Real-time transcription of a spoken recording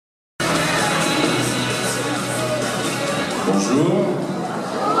Bonjour.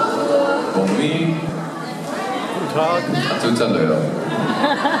 Bonne nuit. Guten Tag. À tout à l'heure.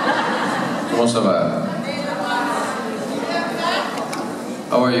 Comment ça va?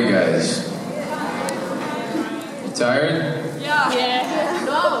 How are you guys? You tired? Yeah. Yeah.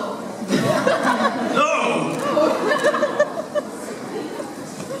 No. No!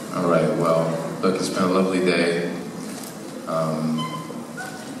 Alright, well, look, it's been a lovely day.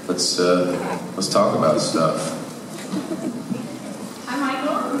 Let's talk about stuff. Hi,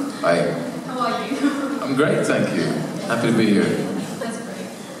 Michael. Hi. How are you? I'm great, thank you. Happy to be here. That's great.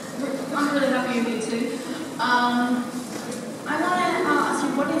 I'm really happy you're here too. I want to ask you,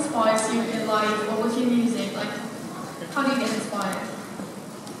 what inspires you in life or with your music? Like, how do you get inspired?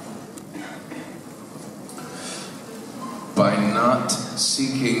 By not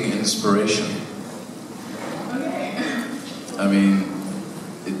seeking inspiration. Okay. I mean,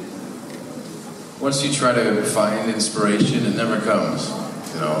 once you try to find inspiration, it never comes,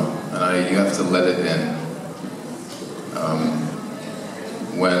 you know, and you have to let it in.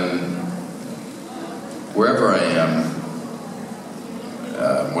 Wherever I am,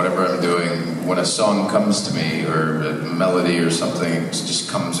 whatever I'm doing, when a song comes to me, or a melody or something, it just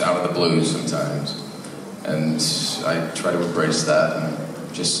comes out of the blue sometimes. And I try to embrace that and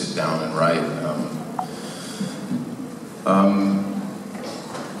just sit down and write.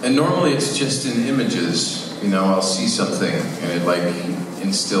 And normally it's just in images, you know, I'll see something and it like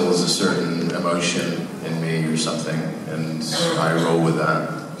instills a certain emotion in me or something, and I roll with that.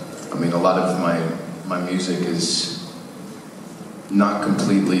 I mean, a lot of my music is not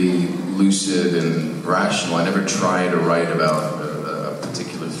completely lucid and rational. I never try to write about a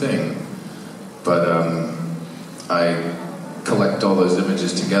particular thing, but I collect all those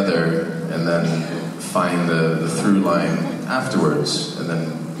images together and then find the through line afterwards, and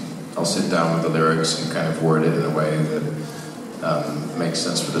then I'll sit down with the lyrics and kind of word it in a way that makes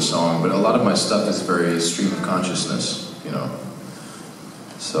sense for the song. But a lot of my stuff is very stream of consciousness, you know.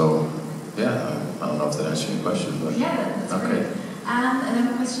 So, yeah, I don't know if that answers your question, but Yeah, that's okay. great. And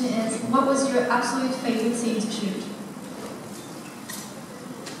another question is, what was your absolute favorite scene to shoot?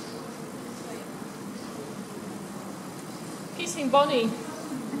 Kissing Bonnie.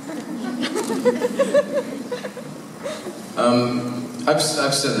 I've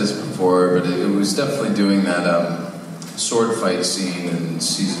said this before, but it was definitely doing that sword fight scene in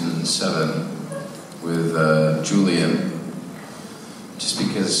season 7 with Julian, just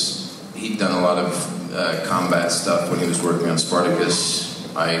because he'd done a lot of combat stuff when he was working on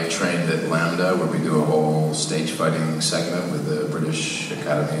Spartacus. I trained at Lambda, where we do a whole stage fighting segment with the British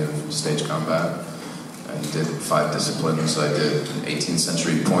Academy of Stage Combat. I did 5 disciplines. I did 18th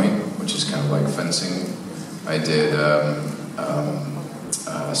century point, which is kind of like fencing. I did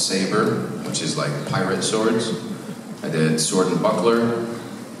saber, which is like pirate swords. I did sword and buckler,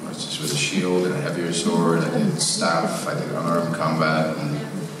 which is with a shield and a heavier sword. I did staff. I did unarmed combat, and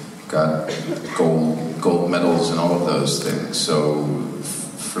got gold medals and all of those things. So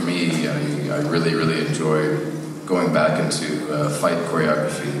for me, I really, really enjoy going back into fight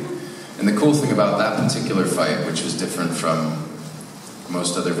choreography. And the cool thing about that particular fight, which was different from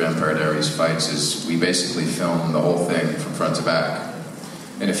most other Vampire Diaries fights, is we basically filmed the whole thing from front to back.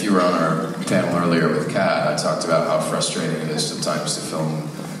 And if you were on our panel earlier with Kat, I talked about how frustrating it is sometimes to film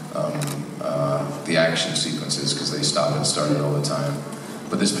the action sequences, because they stop and start all the time.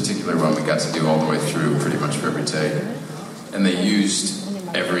 But this particular one we got to do all the way through, pretty much for every take. And they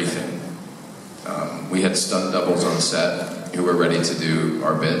used everything. We had stunt doubles on set who were ready to do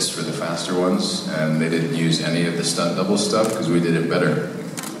our bits for the faster ones, and they didn't use any of the stunt double stuff because we did it better,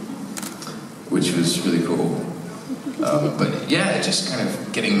 which was really cool. But yeah, just kind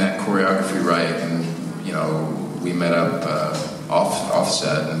of getting that choreography right, and you know, we met up off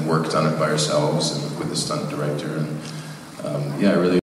set and worked on it by ourselves and with the stunt director, and yeah, I really